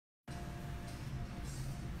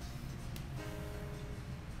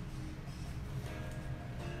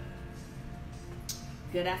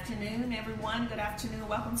Good afternoon, everyone. Good afternoon.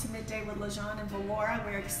 Welcome to Midday with LaJun and Valora.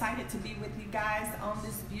 We're excited to be with you guys on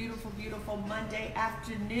this beautiful, beautiful Monday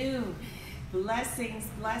afternoon. Blessings,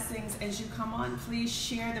 blessings. As you come on, please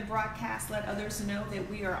share the broadcast. Let others know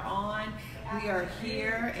that we are on. We are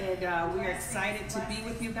here, and we are excited to be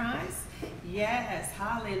with you guys. Yes,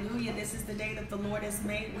 hallelujah. This is the day that the Lord has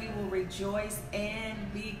made. We will rejoice and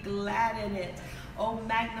be glad in it. Oh,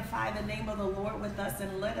 magnify the name of the Lord with us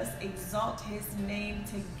and let us exalt his name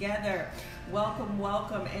together. Welcome,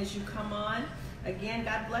 welcome as you come on. Again,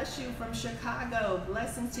 God bless you from Chicago.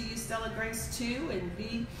 Blessings to you, Stella Grace 2 and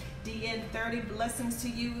VDN 30. Blessings to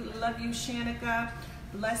you. Love you, Shanika.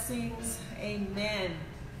 Blessings. Amen.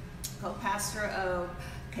 Co-pastor of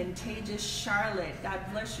Contagious Charlotte. God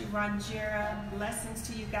bless you, Ranjera. Blessings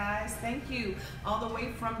to you guys. Thank you. All the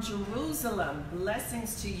way from Jerusalem.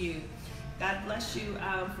 Blessings to you. God bless you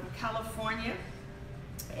from California.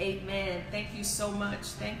 Amen. Thank you so much.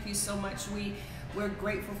 Thank you so much. We're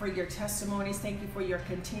grateful for your testimonies. Thank you for your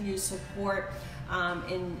continued support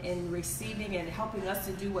in receiving and helping us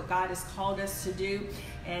to do what God has called us to do.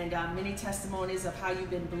 And many testimonies of how you've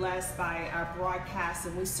been blessed by our broadcast.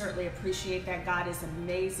 And we certainly appreciate that. God is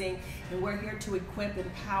amazing. And we're here to equip,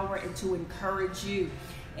 empower, and to encourage you.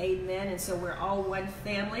 Amen. And so we're all one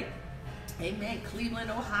family. Amen. Cleveland,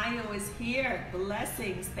 Ohio is here.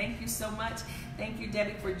 Blessings. Thank you so much. Thank you,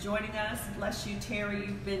 Debbie, for joining us. Bless you, Terry.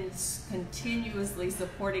 You've been continuously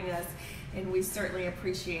supporting us, and we certainly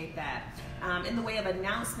appreciate that. In the way of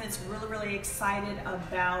announcements, really excited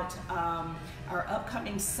about our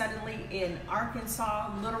upcoming Suddenly in Arkansas,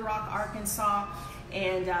 Little Rock, Arkansas.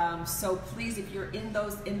 And so please, if you're in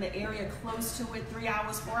the area close to it, 3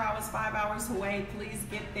 hours, 4 hours, 5 hours away, please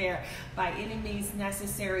get there by any means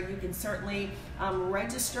necessary. You can certainly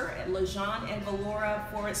register at LaJun and Valora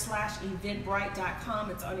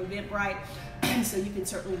 /eventbrite.com. It's on Eventbrite, so you can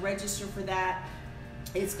certainly register for that.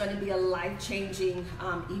 It's going to be a life-changing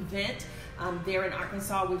event. There in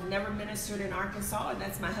Arkansas. We've never ministered in Arkansas, and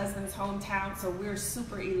that's my husband's hometown, so we're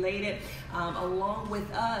super elated. Along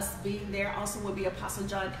with us being there also will be Apostle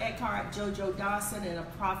John Eckhart, JoJo Dawson, and a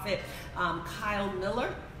prophet, Kyle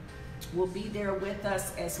Miller, will be there with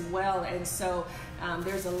us as well. And so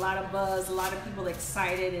there's a lot of buzz, a lot of people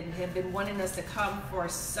excited and have been wanting us to come for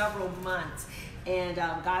several months. And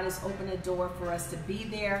God has opened a door for us to be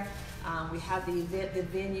there. We have the event, the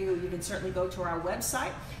venue. You can certainly go to our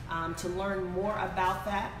website to learn more about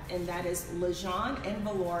that, and that is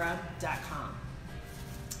LaJunandValora.com.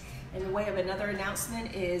 In the way of another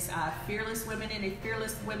announcement is Fearless Women and a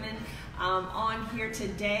Fearless Women on here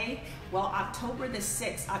today. Well, October the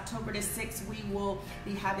 6th, we will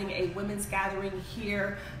be having a women's gathering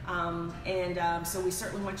here. So we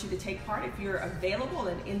certainly want you to take part if you're available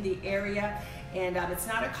and in the area. And it's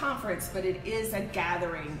not a conference, but it is a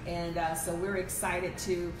gathering. And so we're excited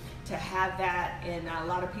to have that. And a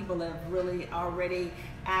lot of people have really already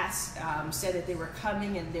asked, said that they were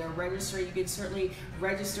coming and they're registering. You can certainly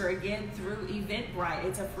register again through Eventbrite.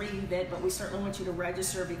 It's a free event, but we certainly want you to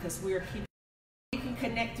register because we're keeping. You can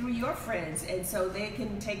connect through your friends, and so they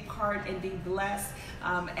can take part and be blessed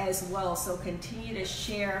as well. So continue to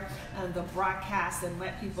share the broadcast and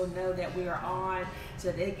let people know that we are on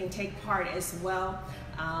so they can take part as well.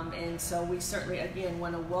 And so we certainly, again,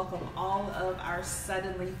 want to welcome all of our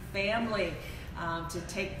Suddenly family to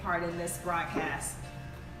take part in this broadcast.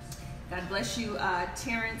 God bless you,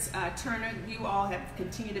 Terrence Turner. You all have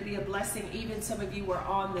continued to be a blessing. Even some of you were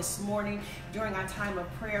on this morning during our time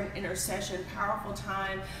of prayer and intercession. Powerful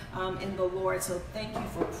time in the Lord. So thank you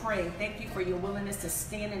for praying. Thank you for your willingness to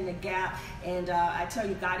stand in the gap. And I tell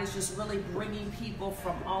you, God is just really bringing people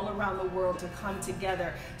from all around the world to come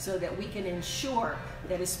together so that we can ensure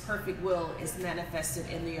that his perfect will is manifested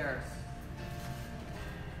in the earth.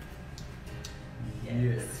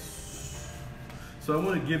 Yes. So I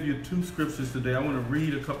want to give you two scriptures today. I want to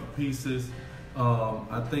read a couple pieces.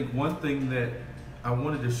 I think one thing that I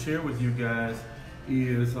wanted to share with you guys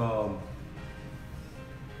is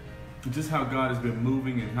just how God has been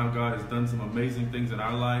moving and how God has done some amazing things in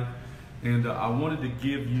our life. And I wanted to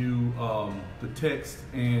give you the text,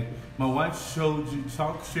 and my wife shared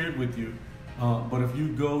with you. But if you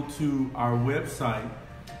go to our website,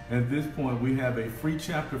 at this point, we have a free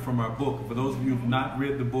chapter from our book. For those of you who have not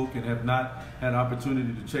read the book and have not had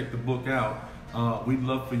opportunity to check the book out, we'd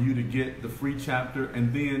love for you to get the free chapter.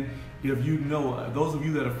 And then if you know, those of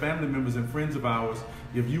you that are family members and friends of ours,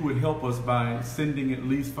 if you would help us by sending at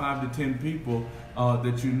least 5 to 10 people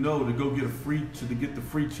that you know to go get the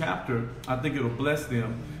free chapter, I think it'll bless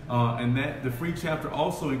them. And that the free chapter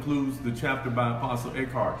also includes the chapter by Apostle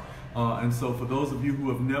Eckhart. And so for those of you who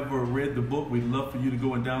have never read the book, we'd love for you to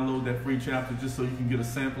go and download that free chapter just so you can get a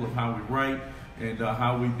sample of how we write and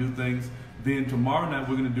how we do things. Then tomorrow night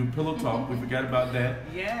we're going to do Pillow Talk. We forgot about that.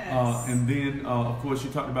 Yes. And then, of course, you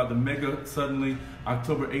talked about the Mega Suddenly,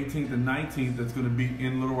 October 18th and 19th. That's going to be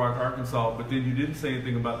in Little Rock, Arkansas. But then you didn't say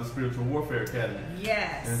anything about the Spiritual Warfare Academy.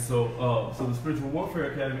 Yes. And so, the Spiritual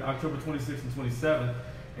Warfare Academy, October 26th and 27th.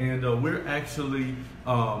 And we're actually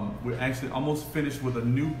almost finished with a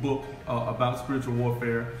new book about spiritual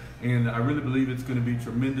warfare, and I really believe it's going to be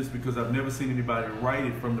tremendous because I've never seen anybody write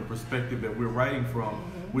it from the perspective that we're writing from,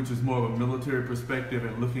 which is more of a military perspective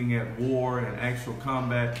and looking at war and actual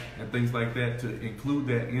combat and things like that, to include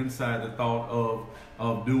that inside the thought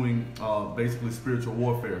of doing basically spiritual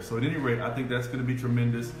warfare. So at any rate, I think that's going to be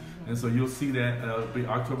tremendous. And so you'll see that it'll be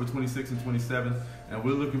October 26th and 27th, and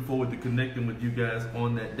we're looking forward to connecting with you guys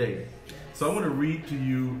on that day. So I want to read to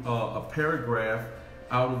you a paragraph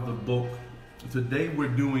out of the book. Today we're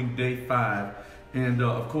doing day 5, and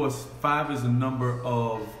of course 5 is a number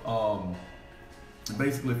of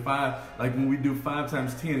basically 5. Like when we do 5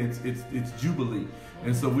 times 10, it's Jubilee,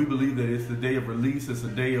 and so we believe that it's the day of release. It's a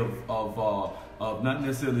day of not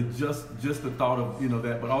necessarily just the thought of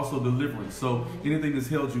that, but also deliverance. So anything that's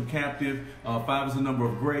held you captive, 5 is the number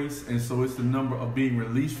of grace, and so it's the number of being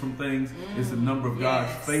released from things. It's the number of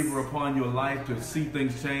God's favor upon your life to see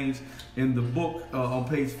things change. In the book on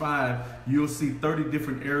page 5, you'll see 30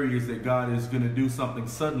 different areas that God is going to do something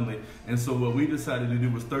suddenly, and so what we decided to do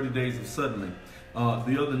was 30 days of suddenly.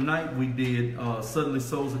 The other night we did Suddenly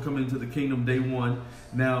Souls Are Coming into the Kingdom, day 1.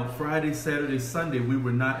 Now Friday, Saturday, Sunday we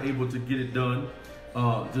were not able to get it done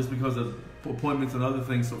just because of appointments and other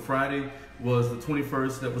things. So Friday was the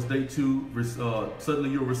 21st, that was day 2, Suddenly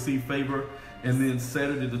You'll Receive Favor. And then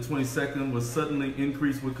Saturday the 22nd was Suddenly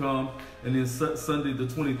Increase Would Come. And then Sunday the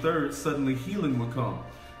 23rd, Suddenly Healing Would Come.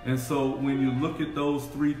 And so when you look at those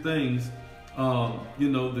 3 things,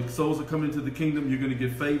 the souls are coming into the kingdom, you're going to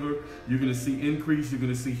get favor, you're going to see increase, you're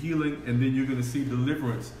going to see healing, and then you're going to see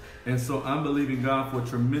deliverance. And so I'm believing God for a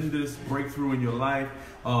tremendous breakthrough in your life.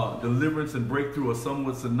 Deliverance and breakthrough are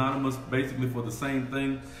somewhat synonymous, basically for the same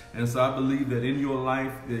thing. And so I believe that in your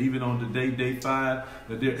life, that even on today, day 5,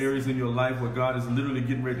 that there are areas in your life where God is literally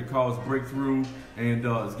getting ready to cause breakthrough and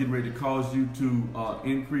is getting ready to cause you to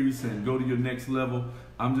increase and go to your next level.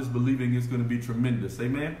 I'm just believing it's going to be tremendous.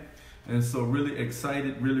 Amen. And so really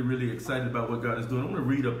excited, really excited about what God is doing. I'm going to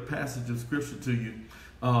read a passage of scripture to you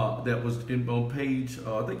that was on page,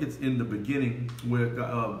 I think it's in the beginning, where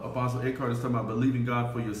Apostle Eckhart is talking about believing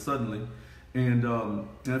God for your suddenly. And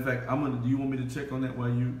in fact, do you want me to check on that while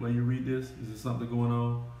you read this? Is there something going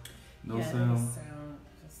on? No sound? No sound.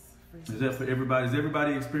 Is that for everybody? Is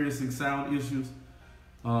everybody experiencing sound issues?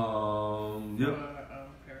 Yep.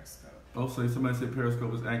 Periscope. Oh, so somebody said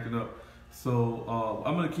Periscope is acting up. So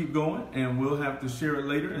I'm going to keep going, and we'll have to share it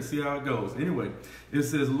later and see how it goes. Anyway, it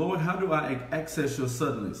says, Lord, how do I access your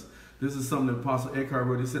suddenlies? This is something that Apostle Eckhart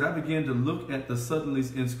wrote. He said, I began to look at the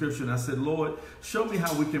suddenlies in Scripture, and I said, Lord, show me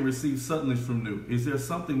how we can receive suddenlies from you. Is there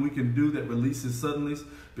something we can do that releases suddenlies?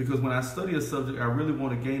 Because when I study a subject, I really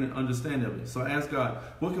want to gain an understanding of it. So I asked God,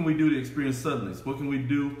 what can we do to experience suddenlies? What can we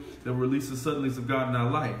do that releases suddenlies of God in our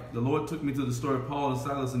life? The Lord took me to the story of Paul and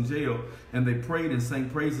Silas in jail, and they prayed and sang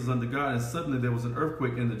praises unto God, and suddenly there was an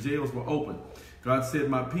earthquake, and the jails were open. God said,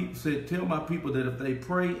 tell my people that if they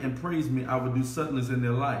pray and praise me, I will do suddenlies in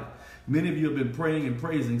their life. Many of you have been praying and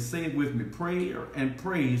praising. Say it with me. Prayer and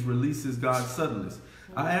praise releases God's suddenlies.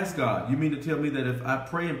 I asked God, you mean to tell me that if I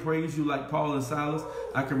pray and praise you like Paul and Silas,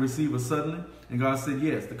 I can receive a suddenly? And God said,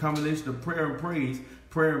 yes. The combination of prayer and praise,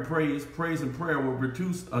 praise and prayer will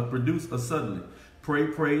produce a suddenly. Pray,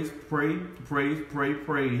 praise,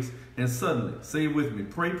 and suddenly. Say it with me.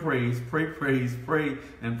 Pray, praise,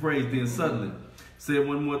 and praise, then suddenly. Say it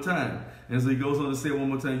one more time. And so he goes on to say it one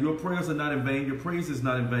more time. Your prayers are not in vain. Your praise is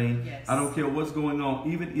not in vain. Yes. I don't care what's going on.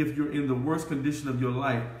 Even if you're in the worst condition of your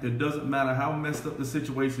life, it doesn't matter how messed up the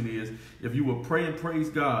situation is. If you will pray and praise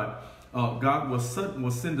God, God will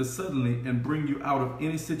send a suddenly and bring you out of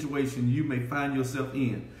any situation you may find yourself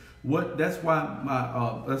in. That's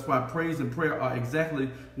why praise and prayer are exactly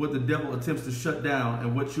what the devil attempts to shut down,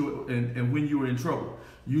 and when you are in trouble.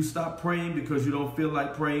 You stop praying because you don't feel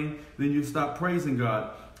like praying, then you stop praising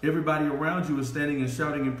God. Everybody around you is standing and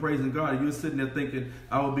shouting and praising God, and you're sitting there thinking,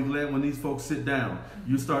 I will be glad when these folks sit down.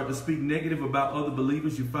 You start to speak negative about other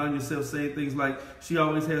believers. You find yourself saying things like, she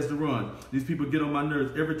always has to run. These people get on my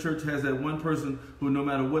nerves. Every church has that one person who, no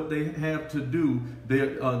matter what they have to do,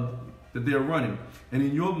 that they're running. And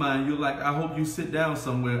in your mind, you're like, I hope you sit down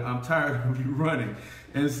somewhere. I'm tired of you running.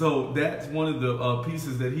 And so that's one of the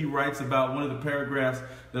pieces that he writes about, one of the paragraphs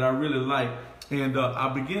that I really like. And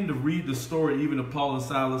I began to read the story even of Paul and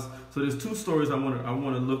Silas. So there's two stories I want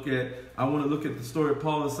to look at. I want to look at the story of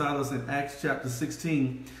Paul and Silas in Acts chapter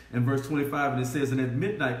 16 and verse 25. And it says, "And at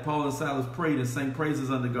midnight Paul and Silas prayed and sang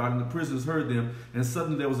praises unto God, and the prisoners heard them. And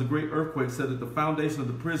suddenly there was a great earthquake, so that the foundation of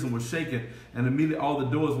the prison was shaken. And immediately all the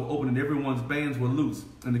doors were opened, and everyone's bands were loose.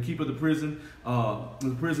 And the keeper of the prison,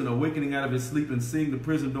 awakening out of his sleep and seeing the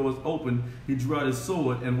prison doors open, he drew out his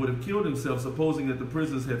sword and would have killed himself, supposing that the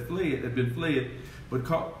prisoners had been fled. But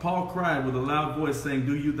Paul cried with a loud voice, saying,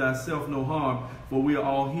 'Do you thyself no harm, for we are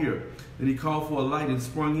all here.' And he called for a light and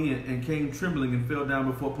sprung in and came trembling and fell down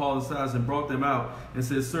before Paul and Silas and brought them out and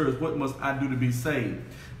said, 'Sirs, what must I do to be saved?'"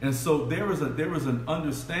 And so there is an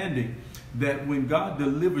understanding that when God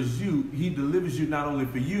delivers you, he delivers you not only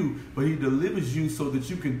for you, but he delivers you so that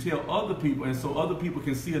you can tell other people, and so other people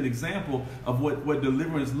can see an example of what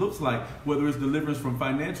deliverance looks like, whether it's deliverance from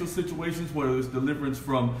financial situations, whether it's deliverance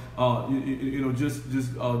from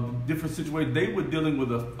different situations. They were dealing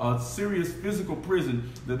with a serious physical prison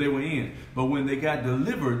that they were in, but when they got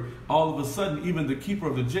delivered, all of a sudden even the keeper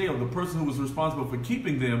of the jail, the person who was responsible for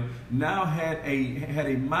keeping them, now had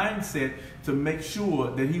a mindset to make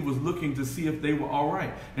sure that he was looking to see if they were all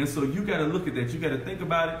right. And so you got to look at that. You got to think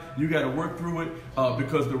about it. You got to work through it,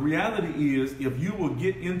 because the reality is, if you will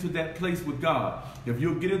get into that place with God, if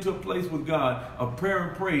you'll get into a place with God of prayer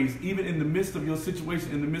and praise, even in the midst of your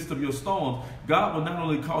situation, in the midst of your storms, God will not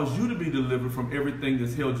only cause you to be delivered from everything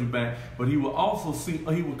that's held you back, but he will also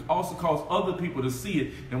cause other people to see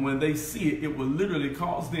it. And when they see it, it will literally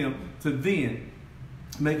cause them to then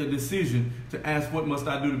make a decision to ask, what must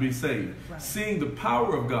I do to be saved? Right. Seeing the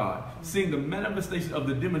power of God, seeing the manifestation of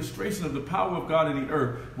the demonstration of the power of God in the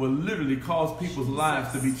earth will literally cause people's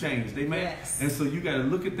lives to be changed. Amen. Yes. And so you got to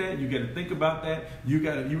look at that. You got to think about that. You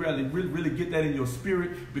really get that in your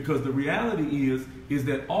spirit, because the reality is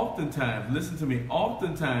that oftentimes, listen to me,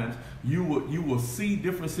 oftentimes you will see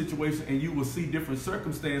different situations and you will see different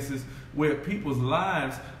circumstances where people's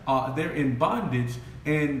lives they're in bondage,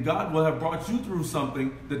 and God will have brought you through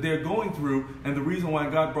something that they're going through, and the reason why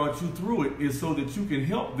God brought you through it is so that you can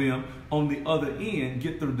help them on the other end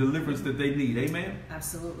get the deliverance that they need. Amen?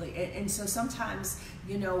 Absolutely. And so sometimes,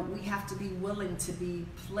 we have to be willing to be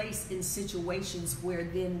placed in situations where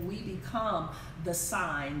then we become the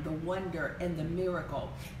sign, the wonder, and the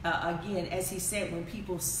miracle. Again, as he said, when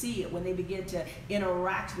people see it, when they begin to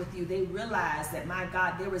interact with you, they realize that, my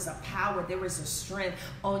God, there is a power, there is a strength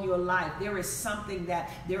on your life. There is something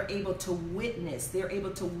that they're able to witness. They're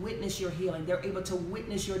able to witness your healing. They're able to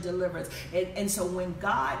witness your deliverance. And so when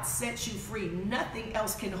God sets you free, nothing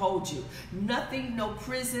else can hold you. Nothing, no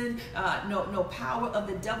prison, no power of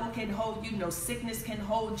the devil can hold you. No sickness can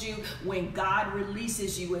hold you when God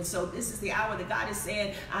releases you. And so this is the hour that God is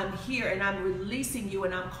saying, I'm here and I'm releasing you,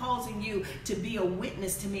 and I'm causing you to be a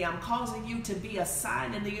witness to me. I'm causing you to be a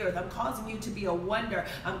sign in the earth. I'm causing you to be a wonder.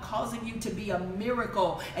 I'm causing you to be a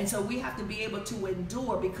miracle. And so we have to be able to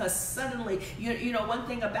endure, because suddenly, one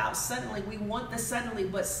thing about suddenly, we want the suddenly,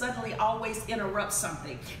 but suddenly always interrupts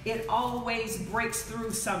something. It always breaks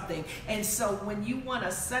through something. And so when you want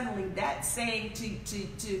a suddenly, that's saying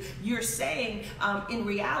you're saying, in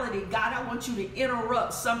reality, God, I want you to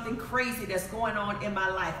interrupt something crazy that's going on in my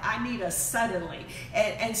life. I need a suddenly.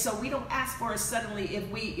 And so we don't ask for a suddenly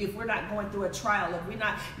if we're not going through a trial, if we're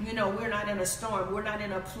not, we're not in a storm, we're not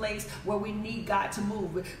in a place where we need God to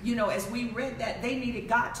move. As we read that, they needed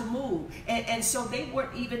God to move. And so they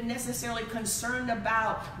weren't even necessarily concerned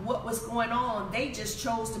about what was going on. They just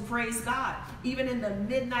chose to praise God. Even in the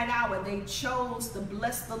midnight hour, they chose to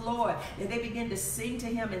bless the Lord. And they began to sing to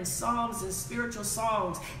him in songs and spiritual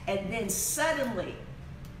songs. And then suddenly,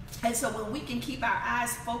 and so when we can keep our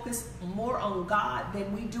eyes focused more on God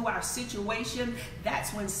than we do our situation,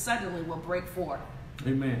 that's when suddenly we'll break forth.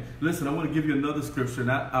 Amen. Listen, I want to give you another scripture.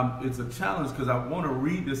 And it's a challenge, because I want to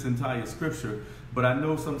read this entire scripture, but I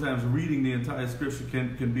know sometimes reading the entire scripture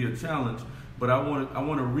can be a challenge. But I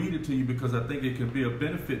want to read it to you because I think it can be a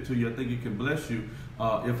benefit to you. I think it can bless you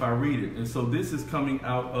if I read it. And so this is coming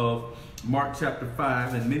out of Mark chapter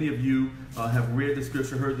 5, and many of you have read the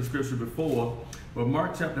scripture, heard the scripture before. But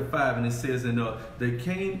Mark chapter 5, and it says, and they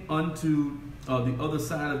came unto the other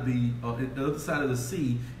side of the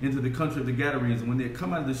sea, into the country of the Gadarenes. And when they had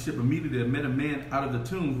come out of the ship, immediately they met a man out of the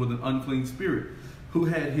tombs with an unclean spirit, who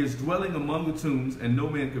had his dwelling among the tombs, and no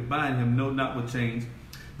man could bind him, no, not with chains,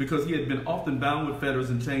 because he had been often bound with fetters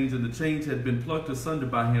and chains, and the chains had been plucked asunder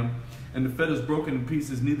by him, and the fetters broken in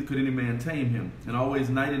pieces, neither could any man tame him. And always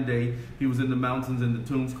night and day he was in the mountains and the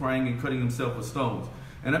tombs, crying and cutting himself with stones.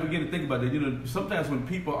 And I began to think about that. You know, sometimes when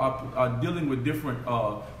people are dealing with different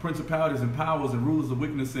principalities and powers and rulers of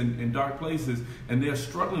wickedness in dark places, and they're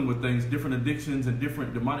struggling with things, different addictions and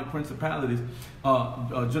different demonic principalities,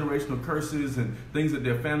 generational curses and things that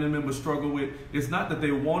their family members struggle with, it's not that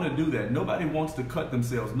they want to do that. Nobody wants to cut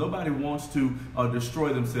themselves. Nobody wants to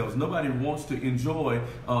destroy themselves. Nobody wants to enjoy,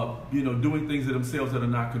 doing things to themselves that are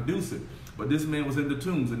not conducive. But this man was in the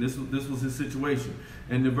tombs, and this was his situation.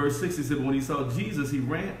 And in verse 6, he said, when he saw Jesus, he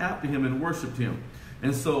ran after him and worshiped him.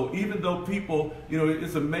 And so even though people,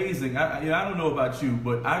 it's amazing. I don't know about you,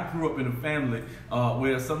 but I grew up in a family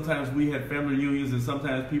where sometimes we had family reunions and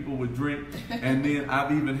sometimes people would drink. And then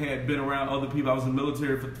I've even been around other people. I was in the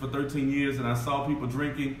military for 13 years and I saw people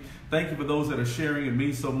drinking. Thank you for those that are sharing. It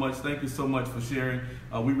means so much. Thank you so much for sharing.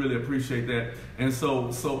 We really appreciate that. And so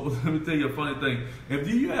let me tell you a funny thing. If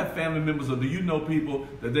you have family members or do you know people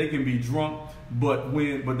that they can be drunk, but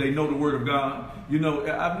they know the word of God?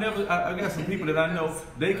 I got some people that I know,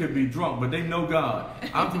 they could be drunk, but they know God.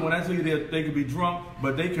 When I tell you they could be drunk,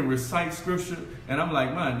 but they can recite scripture, and I'm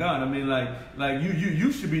like, my God, I mean, like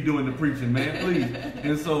you should be doing the preaching, man, please.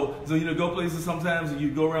 And so go places sometimes and you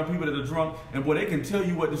go around people that are drunk, and boy, they can tell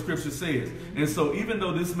you what the scripture says. And so even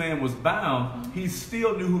though this man was bound, he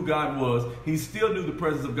still knew who God was. He still knew the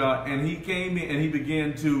presence of God, and he came in and he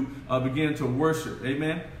began to worship.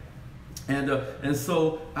 Amen. And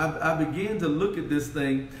so I began to look at this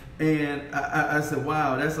thing, and I said,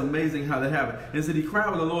 wow, that's amazing how that happened. And so he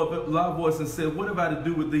cried with a loud voice and said, what have I to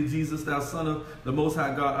do with thee, Jesus, thou Son of the Most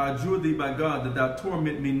High God? I adjure thee by God that thou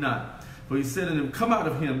torment me not. For he said unto him, come out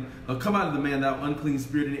of the man, thou unclean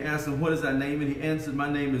spirit. And he asked him, what is thy name? And he answered, my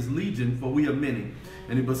name is Legion, for we are many.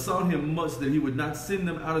 And he besought him much that he would not send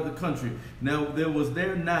them out of the country. Now there was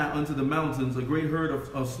there nigh unto the mountains a great herd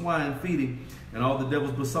of swine feeding. And all the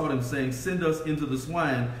devils besought him, saying, send us into the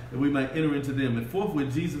swine, that we might enter into them. And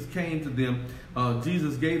forthwith Jesus came to them.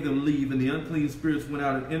 Jesus gave them leave, and the unclean spirits went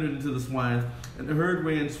out and entered into the swine. And the herd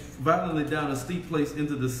ran violently down a steep place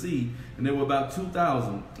into the sea. And there were about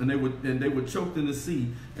 2,000, and they were choked in the sea.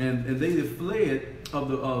 And they that fled of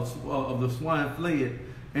the swine fled.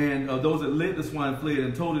 And those that led the swine fled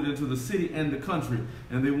and told it into the city and the country.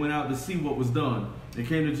 And they went out to see what was done. They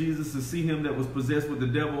came to Jesus to see him that was possessed with the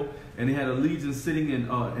devil. And he had a legion sitting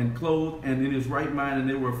and clothed and in his right mind, and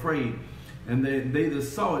they were afraid. And they that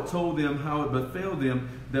saw it told them how it befell them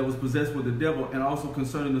that was possessed with the devil, and also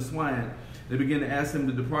concerning the swine. They began to ask him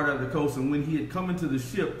to depart out of the coast. And when he had come into the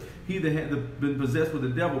ship, he that had been possessed with the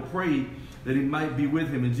devil prayed that he might be with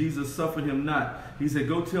him. And Jesus suffered him not. He said,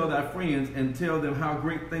 go tell thy friends and tell them how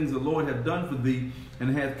great things the Lord hath done for thee,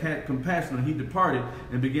 and hath had compassion. And he departed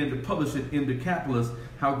and began to publish it in Decapolis,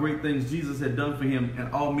 how great things Jesus had done for him,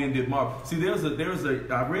 and all men did marvel. See,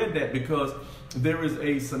 I read that because there is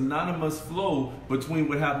a synonymous flow between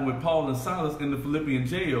what happened with Paul and Silas in the Philippian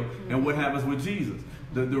jail and what happens with Jesus.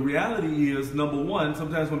 The reality is, number one,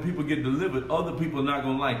 sometimes when people get delivered, other people are not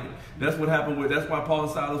going to like it. That's what happened that's why Paul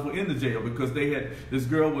and Silas were in the jail, because this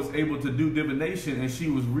girl was able to do divination, and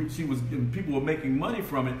and people were making money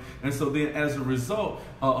from it. And so then as a result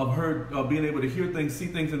of her being able to hear things, see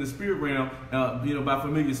things in the spirit realm, by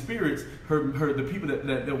familiar spirits, the people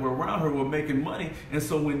that were around her were making money. And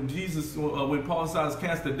so when Paul and Silas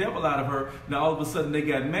cast the devil out of her, now all of a sudden they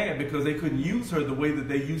got mad because they couldn't use her the way that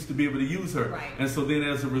they used to be able to use her. Right. And so then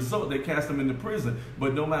as a result, they cast them into prison.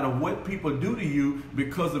 But no matter what people do to you,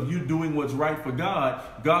 because of you doing what's right for God,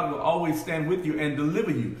 God will always stand with you and deliver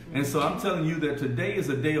you. And so I'm telling you that today is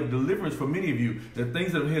a day of deliverance for many of you. That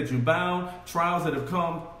things that have had you bound, trials that have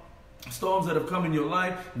come, storms that have come in your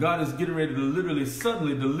life, God is getting ready to literally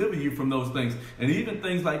suddenly deliver you from those things. And even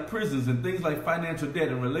things like prisons and things like financial debt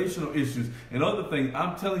and relational issues and other things,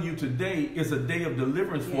 I'm telling you, today is a day of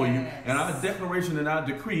deliverance for you. And our declaration and our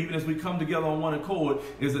decree, even as we come together on one accord,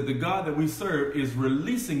 is that the God that we serve is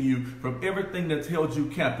releasing you from everything that's held you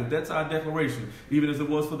captive. That's our declaration. Even as it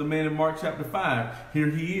was for the man in Mark chapter 5, here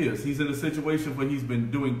he is. He's in a situation where he's been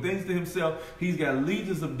doing things to himself. He's got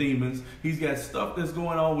legions of demons. He's got stuff that's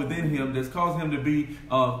going on within him that's causing him to be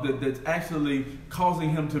that's actually causing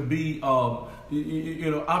him to be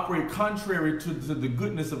operate contrary to the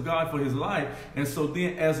goodness of God for his life. And so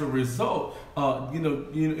then as a result,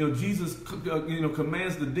 Jesus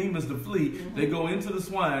commands the demons to flee. They go into the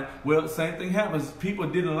swine. Well, same thing happens. People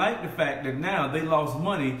didn't like the fact that now they lost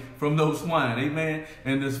money from those swine. Amen.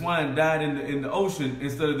 And the swine died in the ocean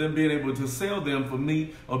instead of them being able to sell them for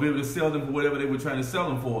meat or be able to sell them for whatever they were trying to sell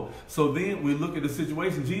them for. So then we look at the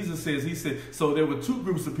situation. Jesus says, he said, so there were two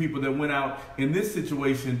groups of people that went out in this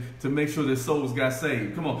situation to make sure their souls got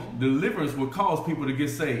saved. Come on. Deliverance will cause people to get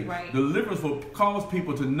saved. Right. Deliverance will cause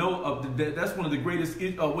people to know of that's one of the greatest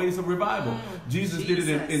ways of revival. Jesus did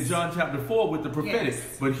it in John chapter 4 with the prophetic.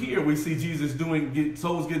 Yes. But here we see Jesus doing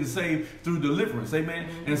souls getting saved through deliverance. Amen.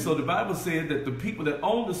 And so the Bible said that the people that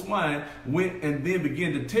owned the swine went and then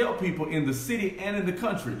began to tell people in the city and in the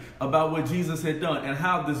country about what Jesus had done and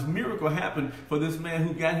how this miracle happened for this man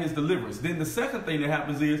who got his deliverance. Then the second thing that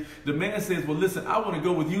happens is the man says, well, listen, I want to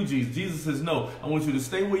go with you, Jesus. Jesus says, no, I want you to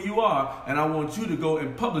stay where you are, and I want you to go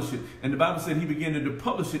and publish it. And the Bible said he began to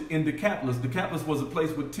publish it in Decapolis. Decapolis was a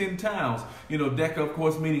place with 10 towns. You know, Deca, of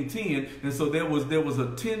course, meaning 10. And so there was a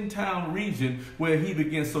 10-town region where he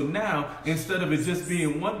began. So now, instead of it just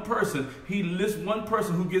being one person, he lists one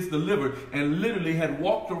person who gets delivered and literally had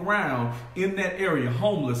walked around in that area,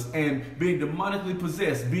 homeless and being demonically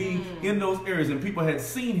possessed, being in those areas, and people had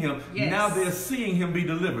seen him. Yes. Now they're seeing him be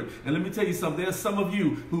delivered. And let me tell you something. There's some of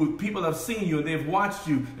you who people have seen you and they've watched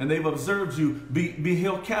you and they've observed you be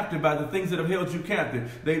held captive by the things that have held you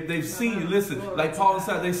captive. They've seen you. Listen, like Paul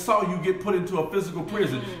said, they saw you get put into a physical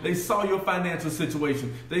prison. They saw your financial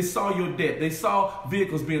situation. They saw your debt. They saw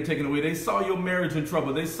vehicles being taken away. They saw your marriage in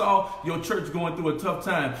trouble. They saw your church going through a tough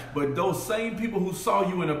time. But those same people who saw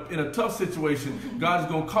you in a tough situation, God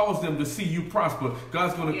is going to cause them to see you prosper.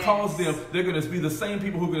 God's going to cause them, they're going to be the same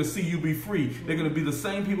people who are going to see you be free. They're going to be the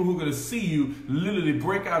same people who are going to see you literally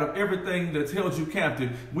break out of everything that's held you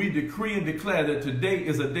captive. We decree and declare that today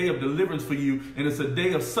is a day of deliverance for you, and it's a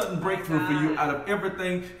day of sudden breakthrough for you out of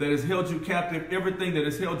everything that has held you captive, everything that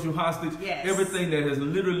has held you hostage, everything that has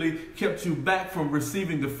literally kept you back from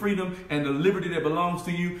receiving the freedom and the liberty that belongs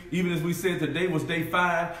to you. Even as we said, today was day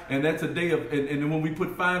 5, and that's a day of, and when we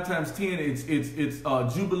put 5 times 10,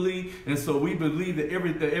 it's Jubilee. And so we believe that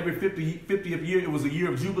every 50th year, it was a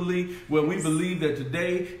year of Jubilee, where we believe that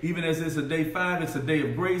today, even as it's a day 5, it's a day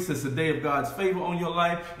of grace, it's a day of God's favor on your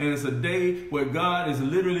life, and it's a day where God is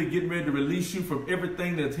literally getting ready to release you from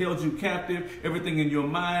everything that's held you captive, everything in your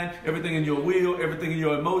mind, everything in your will, everything in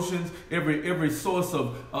your emotions, every source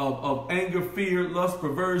of anger, fear, lust,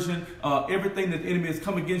 perversion, everything that the enemy has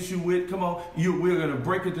come against you with. Come on, we're going to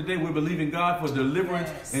break it today. We're believing God for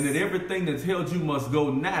deliverance, and that everything that's held you must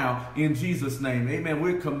go now in Jesus' name. Amen.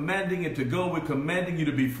 We're commanding it to go. We're commanding you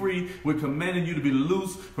to be free. We're commanding you to be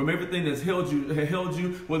loose from everything that's held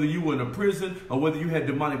you, whether you were in a prison or whether you had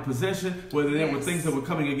demonic possession, whether there were things that were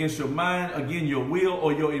coming against your mind, again, your will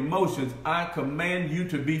or your emotions. I command you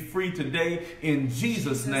to be free today in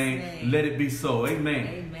Jesus' name. Let it be so. Amen.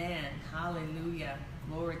 Amen. Hallelujah.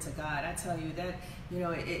 Glory to God. I tell you that,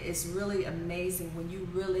 it's really amazing when you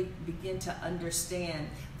really begin to understand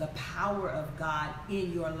the power of God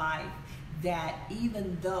in your life, that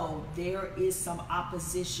even though there is some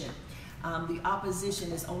opposition, the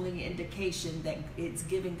opposition is only an indication that it's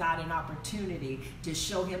giving God an opportunity to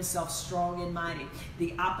show himself strong and mighty.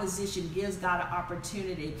 The opposition gives God an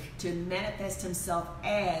opportunity to manifest himself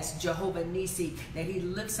as Jehovah Nissi, that he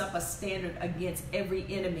lifts up a standard against every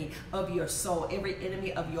enemy of your soul, every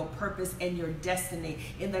enemy of your purpose and your destiny.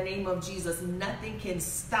 In the name of Jesus, nothing can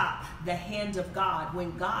stop the hand of God.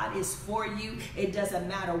 When God is for you, it doesn't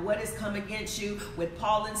matter what has come against you. With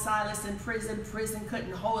Paul and Silas in prison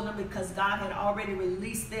couldn't hold them because God had already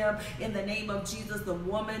released them. In the name of Jesus, the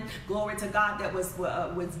woman, glory to God, that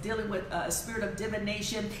was dealing with a spirit of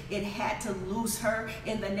divination, it had to loose her.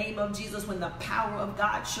 In the name of Jesus, when the power of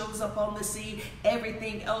God shows up on the scene,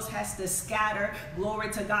 everything else has to scatter.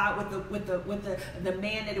 Glory to God. With the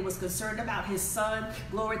man that it was concerned about, his son,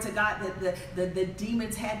 glory to God, that the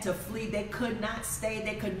demons had to flee. They could not stay.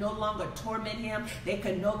 They could no longer torment him. They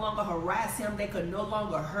could no longer harass him. They could no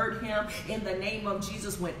longer hurt him. In the name of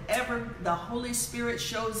Jesus, whenever the Holy Spirit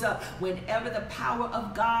shows up, whenever the power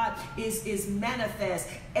of God is manifest,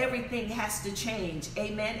 everything has to change.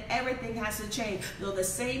 Amen. Everything has to change. Though the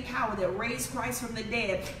same power that raised Christ from the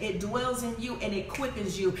dead, it dwells in you and it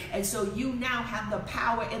quickens you. And so you now have the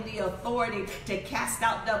power and the authority to cast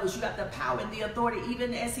out devils. You have the power and the authority,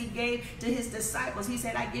 even as he gave to his disciples. He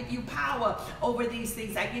said, I give you power over these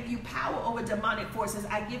things. I give you power over demonic forces.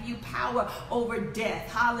 I give you power over death.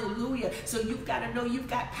 Hallelujah. So you've got to know you've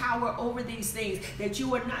got power over these things, that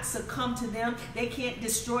you are not succumb to them. They can't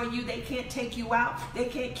destroy you. They can't take you out. They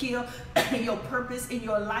can't kill your purpose in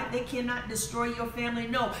your life. They cannot destroy your family.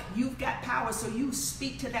 No, you've got power. So you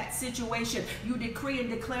speak to that situation. You decree and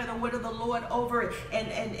declare the word of the Lord over it. And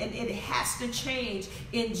it has to change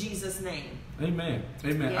in Jesus' name. Amen.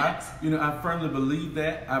 Amen. Yes. I firmly believe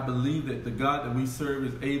that. I believe that the God that we serve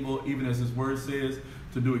is able, even as his word says,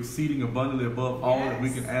 to do exceeding abundantly above all that we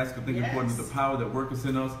can ask or think, according to the power that worketh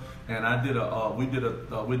in us. And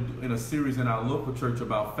we're in a series in our local church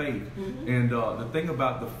about faith. And the thing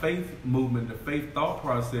about the faith movement, the faith thought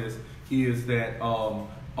process, is that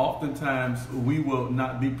oftentimes we will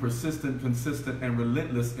not be persistent, consistent, and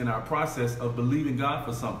relentless in our process of believing God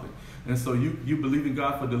for something. And so you believe in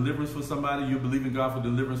God for deliverance for somebody, you believe in God for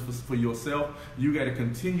deliverance for yourself. You got to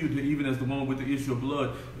continue to, even as the woman with the issue of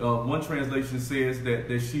blood, one translation says that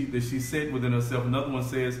she said within herself, another one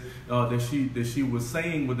says that she was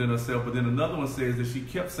saying within herself, but then another one says that she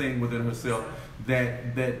kept saying within herself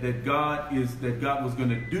that God was going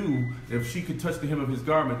to do, if she could touch the hem of his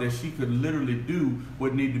garment, that she could literally do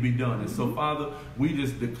what needed to be done. And so, Father, we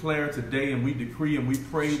just declare today and we decree and we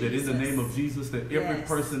pray that in the name of Jesus, that every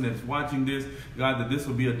person that's watching this, God, that this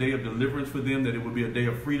will be a day of deliverance for them, that it will be a day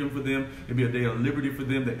of freedom for them, it'll be a day of liberty for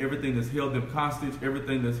them, that everything that's held them hostage,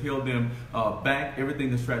 everything that's held them back, everything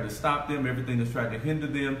that's tried to stop them, everything that's tried to hinder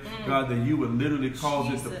them, God, that you would literally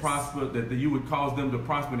cause it to prosper, that you would cause them to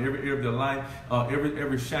prosper in every area of their life.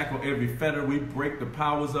 Every shackle, every fetter, we break the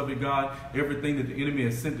powers of it, God. Everything that the enemy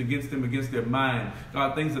has sent against them, against their mind,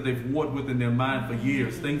 God, things that they've warred with in their mind for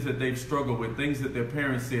years, things that they've struggled with, things that their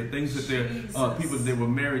parents said, things that their people that they were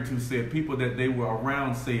married to said, people that they were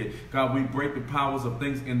around said. God, we break the powers of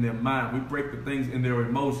things in their mind. We break the things in their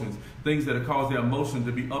emotions, things that have caused their emotions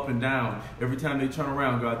to be up and down. Every time they turn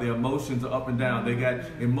around, God, their emotions are up and down. They got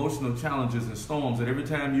emotional challenges and storms. And every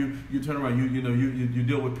time you turn around, you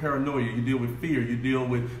deal with paranoia, you deal with fear, you deal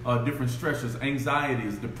with different stressors,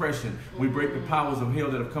 anxieties, depression. We break the powers of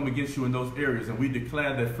hell that have come against you in those areas, and we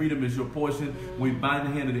declare that freedom is your portion. We bind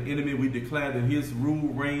the hand of the enemy. We declare that his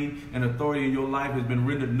rule, reign, and authority in your life has been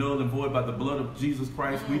rendered null and void by the blood of Jesus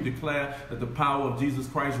Christ. We declare that the power of Jesus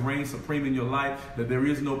Christ reigns supreme in your life, that there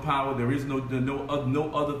is no power, there is no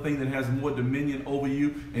other thing that has more dominion over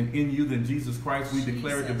you and in you than Jesus Christ. We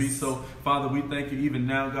declare it to be so. Father, we thank you even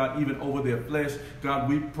now, God, even over their flesh. God,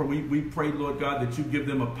 we pray, Lord God, that you give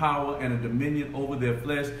them a power and a dominion over their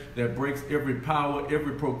flesh that breaks every power,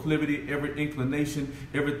 every proclivity, every inclination,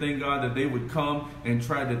 everything, God, that they would come and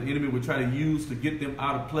that the enemy would try to use to get them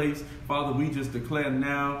out of place. Father, we just declare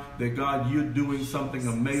now that, God, you're doing something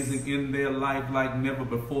amazing in their life like never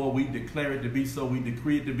before. We declare it to be so. We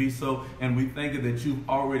decree it to be so. And we thank you that you've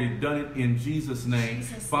already done it in Jesus' name.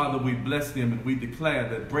 Father, we bless them and we declare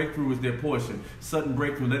that breakthrough is their portion. Sudden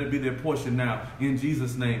breakthrough, let it be their portion now in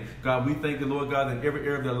Jesus' name. God, we thank you, Lord God, that every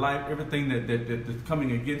area of their life, everything that's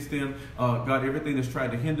coming against them, God, everything that's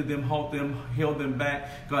tried to hinder them, halt them, held them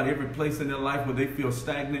back, God, every place in their life where they feel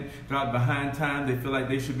stagnant, God, behind time, they feel like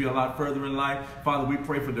they should be a lot further in life. Father, we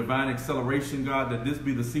pray for divine acceleration, God, that this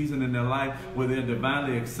be the season in their life where they're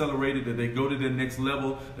divinely accelerated, that they go to their next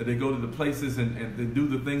level, that they go to the places and they do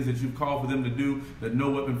the things that you've called for them to do, that no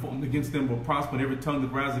weapon formed against them will prosper, and every tongue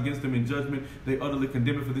that rises against them in judgment, they utterly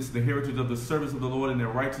condemn it, for this is the heritage of the service of the Lord and their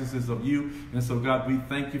righteousness of you. And so, God, we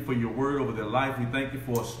thank you for your word over their life. We thank you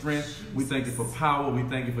for strength. We thank you for power. We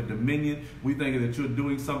thank you for dominion. We thank you that you're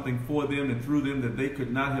doing something for them and through them that they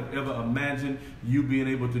could not have ever imagined you being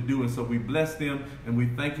able to do. And so we bless them and we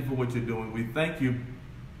thank you for what you're doing. We thank you.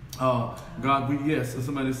 God,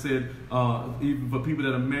 somebody said, even for people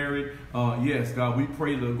that are married, yes, God, we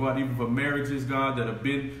pray, Lord God, even for marriages, God, that have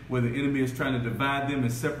been where the enemy is trying to divide them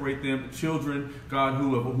and separate them. Children, God,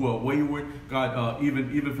 who are wayward, God,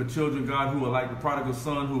 even for children, God, who are like the prodigal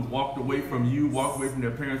son, who walked away from you, walked away from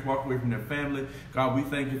their parents, walked away from their family. God, we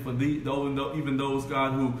thank you for even those,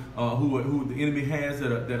 God, who the enemy has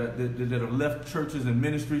that have left churches and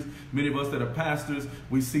ministries. Many of us that are pastors,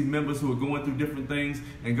 we see members who are going through different things,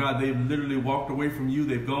 and God, they've literally walked away from you.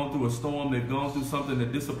 They've gone through a storm. They've gone through something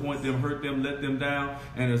that disappointed them, hurt them, let them down.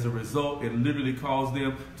 And as a result, it literally caused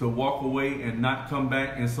them to walk away and not come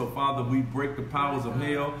back. And so, Father, we break the powers of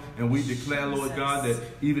hell and we declare, Lord God, that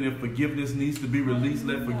even if forgiveness needs to be released,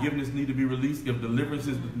 let forgiveness need to be released. If deliverance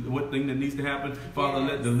is what thing that needs to happen, Father,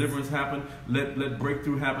 let deliverance happen. Let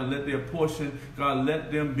breakthrough happen. Let their portion, God,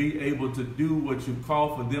 let them be able to do what you've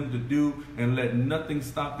called for them to do, and let nothing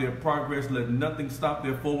stop their progress. Let nothing stop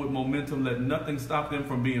their forward momentum. Let nothing stop them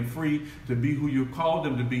from being free to be who you called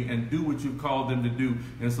them to be and do what you called them to do.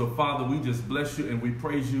 And so, Father, we just bless you and we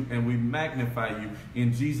praise you and we magnify you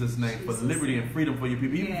in Jesus' name for liberty and freedom for your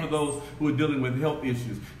people, even for those who are dealing with health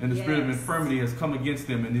issues and the spirit of infirmity has come against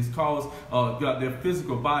them and it's caused God, their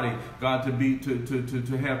physical body, God,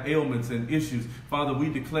 to have ailments and issues. Father, we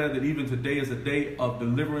declare that even today is a day of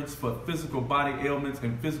deliverance for physical body ailments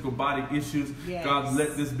and physical body issues. God,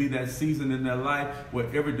 let this be that season in their life where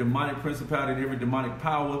every demonic principality and every demonic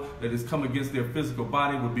power that has come against their physical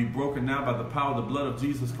body would be broken now by the power of the blood of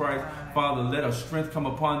Jesus Christ. Father, let a strength come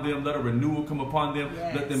upon them. Let a renewal come upon them.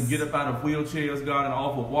 Yes. Let them get up out of wheelchairs, God, and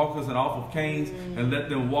off of walkers and off of canes, and let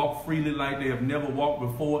them walk freely like they have never walked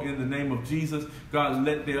before in the name of Jesus. God,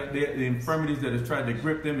 let the infirmities that have tried to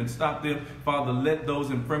grip them and stop them, Father, let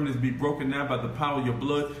those infirmities be broken now by the power of your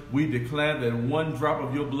blood. We declare that one drop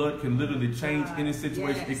of your blood can literally change any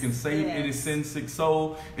situation. It can save any sin-sick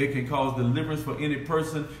soul. It can cause deliverance for any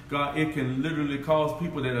person. God, it can literally cause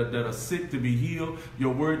people that are sick to be healed.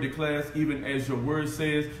 Your word declares, even as your word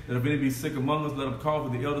says, that if any be sick among us, let them call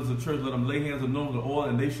for the elders of the church, let them lay hands on them with oil,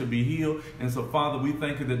 and they shall be healed. And so, Father, we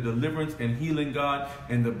thank you that deliverance and healing, God,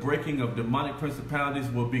 and the breaking of demonic principalities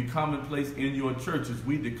will be commonplace in your churches.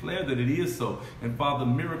 We declare that it is so. And Father,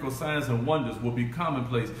 miracles, signs, and wonders will be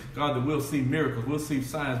commonplace. God, that we'll see miracles, we'll see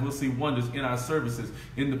signs, we'll see wonders in our services,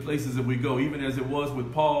 in the places that we go, even as it was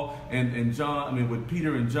with Paul and John, with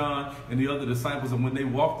Peter and John and the other disciples. And when they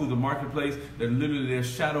walked through the marketplace, that literally their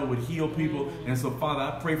shadow would heal people. And so, Father,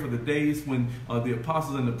 I pray for the days when the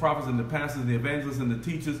apostles and the prophets and the pastors and the evangelists and the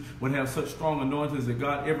teachers would have such strong anointings that,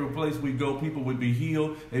 God, every place we go, people would be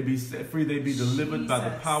healed, they'd be set free, they'd be delivered by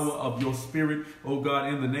the power of your Spirit. Oh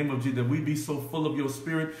God, in the name of Jesus, that we be so full of your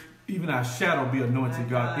Spirit, even our shadow be anointed,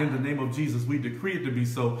 God. In the name of Jesus, we decree it to be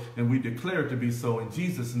so, and we declare it to be so. In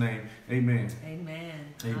Jesus' name, amen.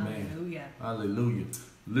 Amen. Amen. Hallelujah. Hallelujah.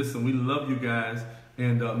 Listen, we love you guys,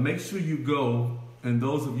 and make sure you go, and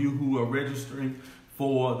those of you who are registering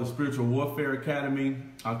for the Spiritual Warfare Academy,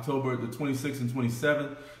 October the 26th and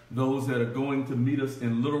 27th, those that are going to meet us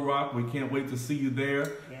in Little Rock, we can't wait to see you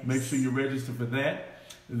there. Yes. Make sure you register for that.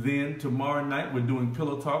 Then tomorrow night, we're doing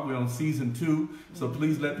Pillow Talk. We're on season 2. So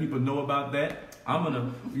please let people know about that. I'm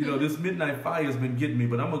going to, this midnight fire has been getting me,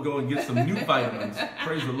 but I'm going to go and get some new vitamins.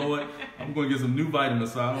 Praise the Lord. I'm going to get some new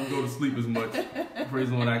vitamins so I don't go to sleep as much. Praise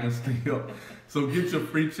the Lord, I can stay up. So get your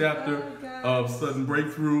free chapter of Sudden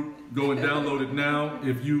Breakthrough. Go and download it now.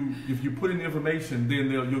 If you put in information, then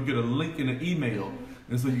you'll get a link in an email.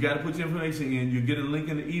 And so you got to put your information in. You get a link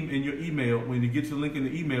in your email. When you get your link in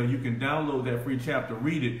the email, you can download that free chapter,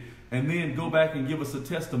 read it, and then go back and give us a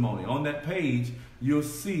testimony. On that page, you'll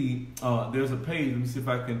see there's a page. Let me see if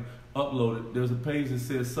I can upload it. There's a page that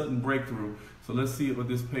says Sudden Breakthrough. So let's see what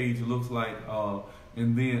this page looks like.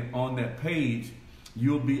 And then on that page,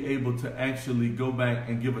 you'll be able to actually go back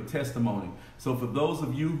and give a testimony. So for those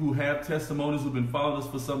of you who have testimonies, who've been following us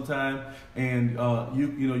for some time, and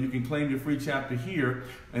you can claim your free chapter here,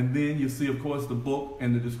 and then you see, of course, the book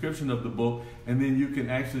and the description of the book, and then you can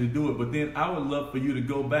actually do it. But then I would love for you to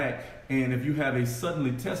go back, and if you have a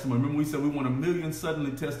suddenly testimony, remember we said we want 1 million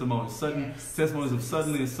suddenly testimonies, testimonies of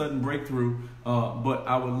suddenly and sudden breakthrough. But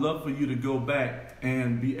I would love for you to go back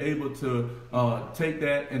and be able to take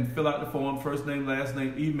that and fill out the form, first name, last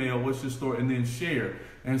name, email, what's your story, and then share.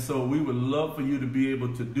 And so we would love for you to be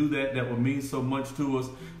able to do that. That would mean so much to us.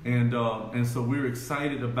 And so we're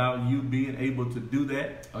excited about you being able to do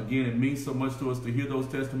that. Again, it means so much to us to hear those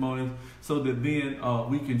testimonies, so that then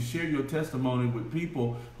we can share your testimony with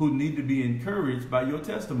people who need to be encouraged by your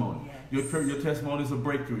testimony. Yes. Your testimonies of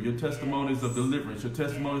breakthrough, your testimonies of deliverance, your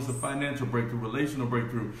testimonies of financial breakthrough, relational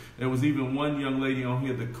breakthrough. There was even one young lady on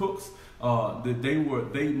here, the cooks,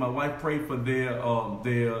 that my wife prayed for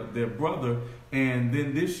their brother. And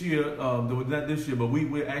then this year, not this year, but we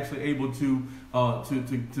were actually able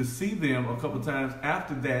to see them a couple times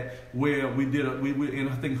after that, where we were in,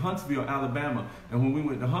 I think, Huntsville, Alabama. And when we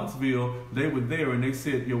went to Huntsville, they were there, and they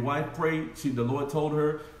said, your wife prayed. The Lord told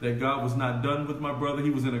her that God was not done with my brother.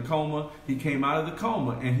 He was in a coma. He came out of the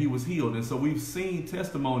coma, and he was healed. And so we've seen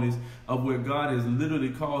testimonies of where God has literally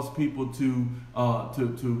caused people to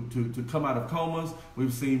come out of comas.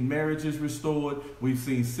 We've seen marriages restored. We've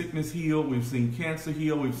seen sickness healed. We've seen cancer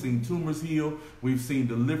healed. We've seen tumors healed. We've seen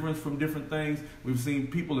deliverance from different things. We've seen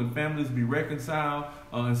people and families be reconciled.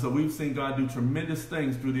 And so we've seen God do tremendous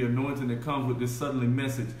things through the anointing that comes with this suddenly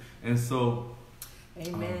message. And so,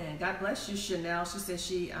 amen. God bless you, Chanel. She says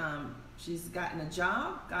she's gotten a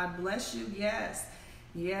job. God bless you. Yes.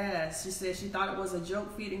 Yes, she said she thought it was a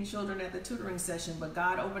joke feeding children at the tutoring session, but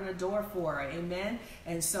God opened a door for her. Amen.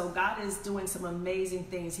 And so God is doing some amazing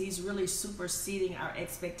things. He's really superseding our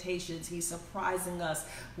expectations. He's surprising us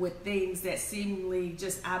with things that seemingly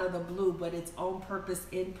just out of the blue, but it's on purpose,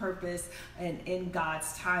 and in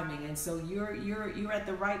God's timing. And so you're at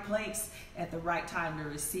the right place at the right time to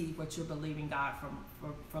receive what you're believing God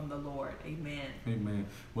from the Lord. Amen. Amen.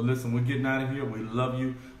 Well, listen, we're getting out of here. We love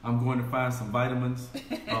you. I'm going to find some vitamins.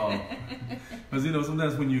 Because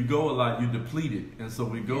sometimes when you go a lot, you're depleted, and so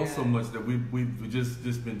we go so much that we've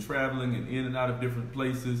just been traveling and in and out of different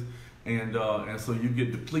places, and so you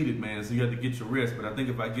get depleted, man. So you have to get your rest. But I think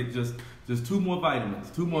if I get just two more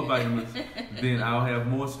vitamins, then I'll have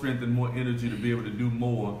more strength and more energy to be able to do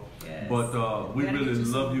more. Yes. But we really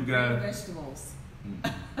love you guys. Green vegetables.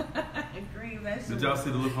 Green vegetables. Did y'all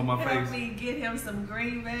see the look on my face? Help me get him some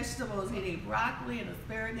green vegetables. He need broccoli and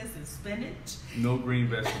asparagus and spinach. No green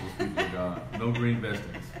vegetables, people of God. No green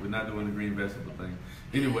vegetables. We're not doing the green vegetable thing.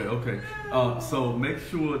 Anyway, okay. So make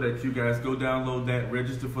sure that you guys go download that,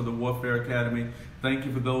 register for the Warfare Academy. Thank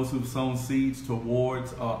you for those who've sown seeds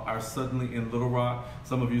towards our Suddenly in Little Rock.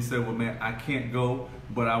 Some of you said, well, man, I can't go,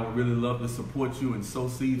 but I would really love to support you and sow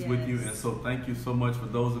seeds with you. And so thank you so much for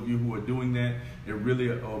those of you who are doing that. It really,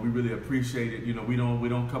 we really appreciate it. We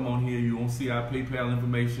don't come on here. You won't see our PayPal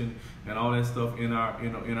information and all that stuff in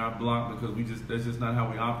our blog, because that's just not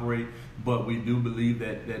how we operate. But we do believe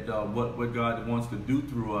that what God wants to do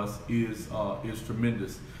through us is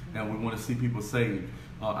tremendous, and we want to see people saved.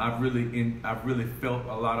 I've really felt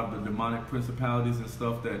a lot of the demonic principalities and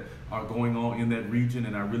stuff that are going on in that region,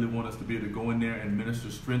 and I really want us to be able to go in there and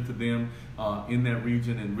minister strength to them in that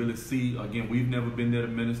region, and really see. Again, we've never been there to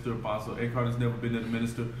minister. Apostle Eckhart has never been there to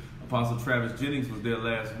minister. Apostle Travis Jennings was there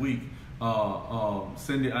last week.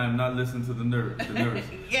 Cindy, I am not listening to the nurse.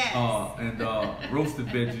 Yes. And roasted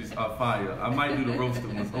veggies are fire. I might do the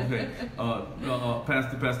roasted ones. Okay.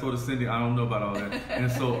 Pastor Cindy, I don't know about all that.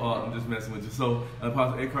 And so I'm just messing with you. So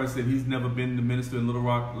Apostle Eckhart said he's never been the minister in Little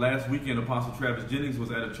Rock. Last weekend, Apostle Travis Jennings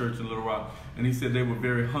was at a church in Little Rock, and he said they were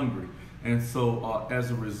very hungry. And so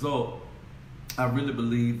as a result, I really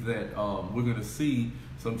believe that we're going to see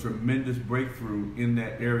some tremendous breakthrough in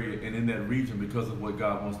that area and in that region because of what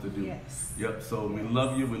God wants to do. Yes. Yep. So we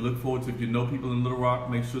love you. We look forward to, if you know people in Little Rock,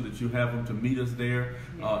 make sure that you have them to meet us there.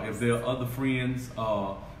 Yes. If there are other friends,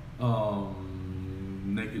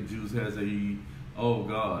 Naked Juice has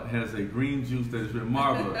a green juice that is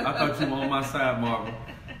Marva. I thought you were on my side, Marva.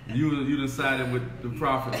 You decided with the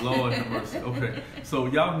prophet, Lord have mercy. Okay, so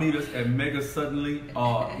y'all meet us at Mega Suddenly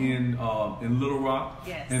in Little Rock.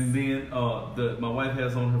 Yes. And then my wife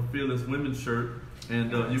has on her Fearless Women's shirt,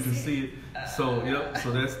 and you can see it. So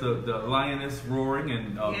so that's the lioness roaring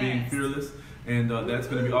and being fearless, and that's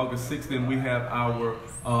going to be August 6th. Then we have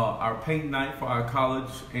our paint night for our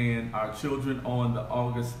college and our children on the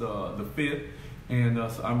August the 5th,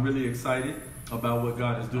 and so I'm really excited about what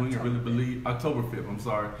God is doing. I really believe October 5th, I'm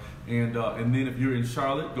sorry. And then if you're in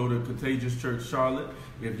Charlotte, go to Contagious Church Charlotte.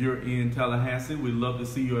 If you're in Tallahassee, we'd love to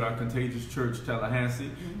see you at our Contagious Church Tallahassee.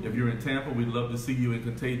 Mm-hmm. If you're in Tampa, we'd love to see you in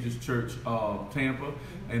Contagious Church Tampa.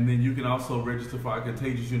 Mm-hmm. And then you can also register for our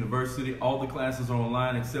Contagious University. All the classes are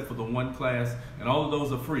online except for the one class, and all of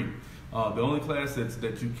those are free. The only class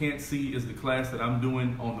that you can't see is the class that I'm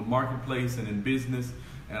doing on the marketplace and in business.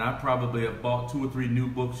 And I probably have bought 2 or 3 new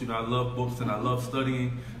books. I love books and I love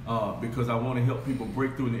studying because I want to help people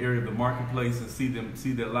break through in the area of the marketplace and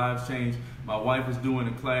see their lives change. My wife is doing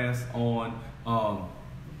a class on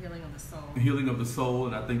healing of the soul. Healing of the soul,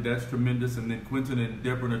 and I think that's tremendous. And then Quentin and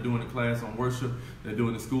Deborah are doing a class on worship. They're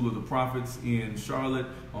doing the School of the Prophets in Charlotte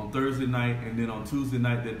on Thursday night, and then on Tuesday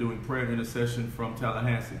night they're doing prayer intercession from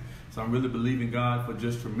Tallahassee. So I'm really believing God for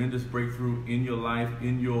just tremendous breakthrough in your life,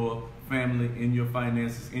 in your family, in your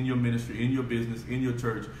finances, in your ministry, in your business, in your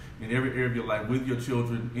church, in every area of your life, with your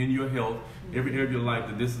children, in your health, every area of your life,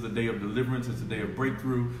 that this is a day of deliverance. It's a day of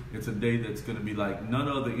breakthrough. It's a day that's going to be like none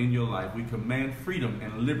other in your life. We command freedom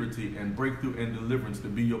and liberty and breakthrough and deliverance to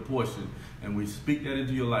be your portion. And we speak that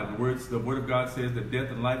into your life. The word of God says that death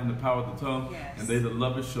and life and the power of the tongue, yes. And they that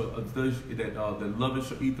love it shall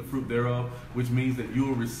eat the fruit thereof, which means that you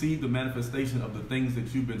will receive the manifestation of the things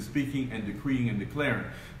that you've been speaking and decreeing and declaring.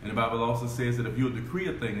 And the Bible also says that if you'll decree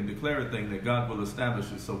a thing and declare a thing, that God will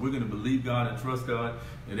establish it. So we're going to believe God and trust God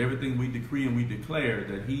that everything we decree and we declare,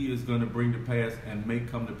 that He is going to bring to pass and make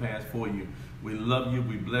come to pass for you. We love you.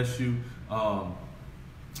 We bless you.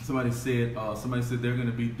 Somebody said they're going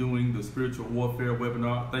to be doing the spiritual warfare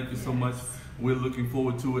webinar. Thank you so much. We're looking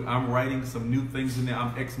forward to it. I'm writing some new things in there.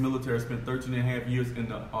 I'm ex-military. I spent 13 and a half years in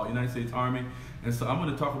the United States Army. And so I'm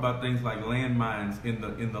going to talk about things like landmines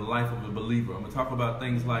in the life of a believer. I'm going to talk about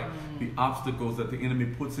things like the obstacles that the enemy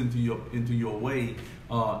puts into your way.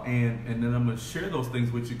 And then I'm going to share those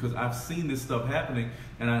things with you because I've seen this stuff happening,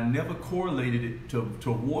 and I never correlated it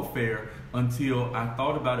to warfare until I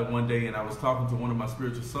thought about it one day, and I was talking to one of my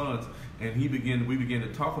spiritual sons, and we began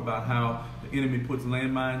to talk about how the enemy puts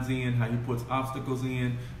landmines in, how he puts obstacles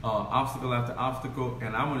in, obstacle after obstacle.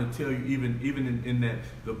 And I'm going to tell you, even in that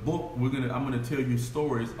the book, I'm going to tell you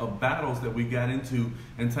stories of battles that we got into,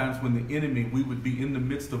 and times when the enemy, we would be in the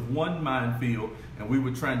midst of one minefield, and we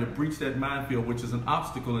were trying to breach that minefield, which is an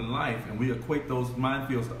obstacle in life, and we equate those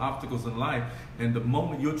minefields to obstacles in life. And the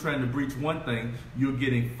moment you're trying to breach one thing, you're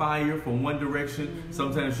getting fire from one direction.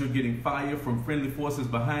 Sometimes you're getting fire from friendly forces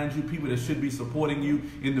behind you, people that should be supporting you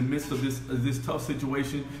in the midst of this tough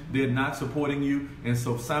situation. They're not supporting you, and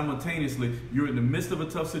so simultaneously you're in the midst of a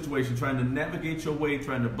tough situation, trying to navigate your way,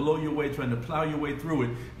 trying to blow your way, trying to plow your way through it.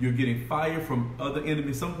 You're getting fire from other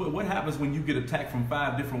enemies. What happens when you get attacked from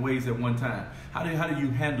 5 different ways at one time? How do you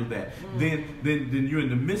handle that? Then you're in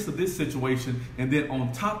the midst of this situation, and then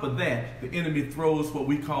on top of that, the enemy throws what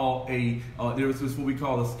we call what we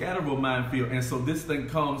call a scatterable minefield. And so this thing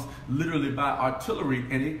comes literally by artillery,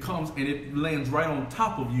 and it comes and it lands right on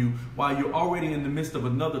top of you while you're already in the midst of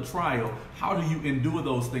another trial. How do you endure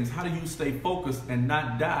those things? How do you stay focused and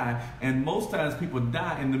not die? And most times people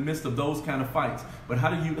die in the midst of those kind of fights. But how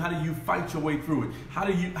do you fight your way through it? How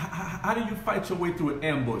do you fight your way through an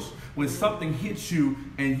ambush when something hits you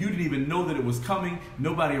and you didn't even know that it was coming?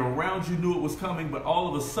 Nobody around you knew it was coming, but all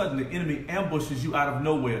of a sudden the enemy ambushes you out of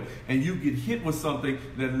nowhere, and you get hit with something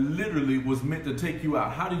that literally was meant to take you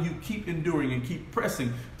out. How do you keep enduring and keep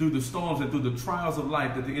pressing through the storms and through the trials of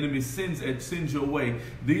life that the enemy sends your way?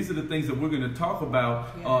 These are the things that we're going to talk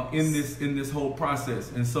about in this whole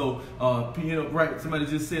process. And so, right? Somebody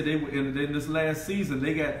just said they were in this last season,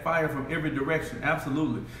 they got fire from every direction.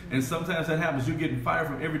 Absolutely. And sometimes that happens. You're getting fire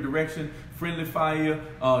from every direction, friendly fire.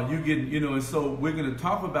 And so we're going to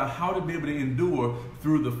talk about how to be able to endure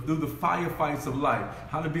through the firefights of life,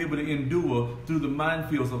 how to be able to endure through the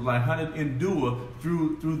minefields of life, how to endure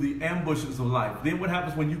through the ambushes of life. Then what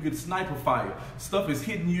happens when you get sniper fire? Stuff is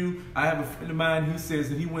hitting you. I have a friend of mine, he says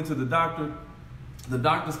that he went to the doctor. The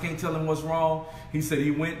doctors can't tell him what's wrong. He said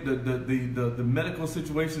he went, the medical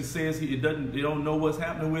situation says they don't know what's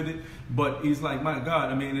happening with it, but he's like, my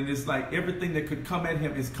God, and it's like everything that could come at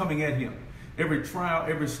him is coming at him. Every trial,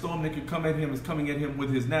 every storm that could come at him is coming at him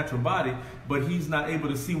with his natural body, but he's not able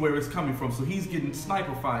to see where it's coming from. So he's getting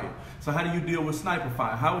sniper fire. So how do you deal with sniper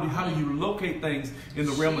fire? How do you locate things in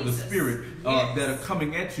the realm of the spirit that are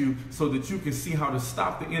coming at you so that you can see how to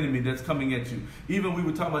stop the enemy that's coming at you? Even we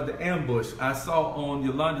were talking about the ambush. I saw on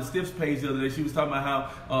Yolanda Stiff's page the other day, she was talking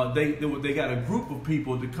about how they got a group of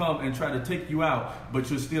people to come and try to take you out, but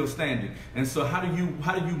you're still standing. And so how do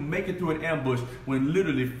you make it through an ambush when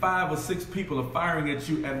literally 5 or 6 people are firing at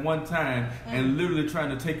you at one time and literally trying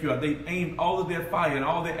to take you out? They aim all of their fire and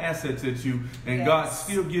all their assets at you, and God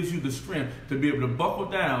still gives you the strength to be able to buckle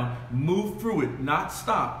down, move through it, not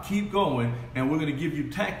stop, keep going, and we're going to give you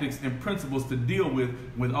tactics and principles to deal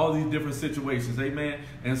with all these different situations. Amen.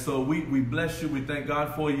 And so we bless you. We thank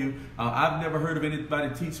God for you. I've never heard of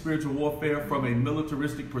anybody teach spiritual warfare from a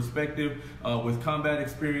militaristic perspective, with combat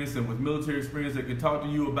experience and with military experience that can talk to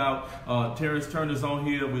you about. Terrence Turner's on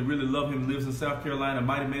here. We really love him. Lives in South Carolina, a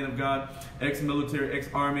mighty man of God, ex-military,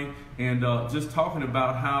 ex-army, and just talking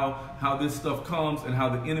about how this stuff comes and how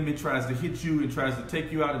the enemy tries to hit you and tries to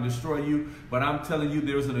take you out and destroy you. But I'm telling you,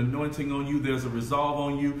 there's an anointing on you. There's a resolve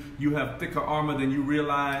on you. You have thicker armor than you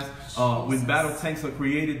realize. When battle tanks are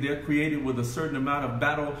created, they're created with a certain amount of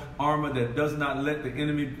battle armor that does not let the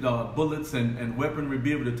enemy bullets and weaponry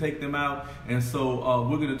be able to take them out. And so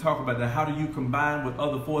we're going to talk about that. How do you combine with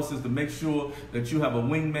other forces to make sure that you have a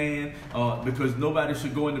wingman? Because nobody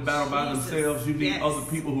should go into battle by themselves. You need other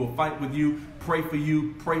people who will fight with you, pray for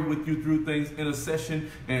you, pray with you through things, intercession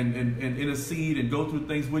and intercede and go through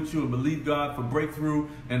things with you and believe God for breakthrough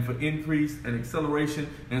and for increase and acceleration.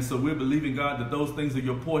 And so we're believing God that those things are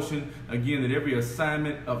your portion. Again, that every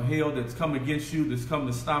assignment of hell that's come against you, that's come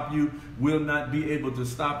to stop you, will not be able to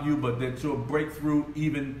stop you, but that your breakthrough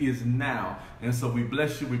even is now. And so we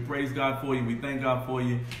bless you. We praise God for you. We thank God for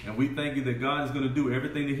you. And we thank you that God is going to do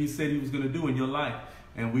everything that he said he was going to do in your life.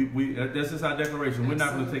 And we that's just our declaration. We're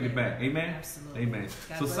not going to take it back. Amen? Absolutely. Amen.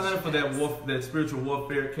 So sign up for that spiritual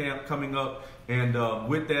warfare camp coming up. And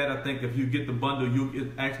with that, I think if you get the bundle,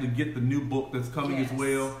 you'll actually get the new book that's coming as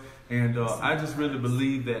well. And I just really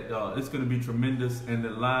believe that it's going to be tremendous and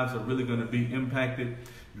that lives are really going to be impacted.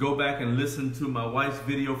 Go back and listen to my wife's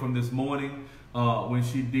video from this morning when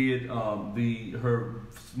she did her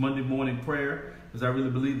Monday morning prayer, because I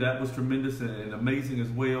really believe that was tremendous and amazing as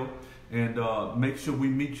well. And make sure we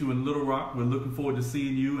meet you in Little Rock. We're looking forward to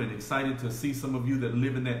seeing you and excited to see some of you that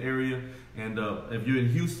live in that area. And if you're in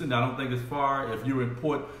Houston, I don't think it's far. If you're in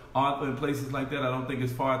Port Arthur and places like that, I don't think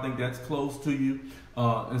it's far. I think that's close to you.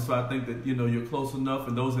 And so I think that, you know, you're close enough.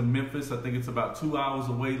 And those in Memphis, I think it's about 2 hours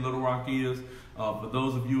away, Little Rock is. For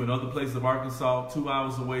those of you in other places of Arkansas, 2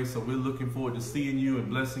 hours away. So we're looking forward to seeing you and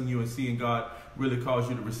blessing you and seeing God really cause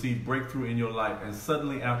you to receive breakthrough in your life. And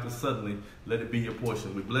suddenly after suddenly, let it be your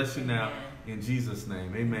portion. We bless you now in Jesus'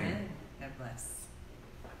 name. Amen. God bless.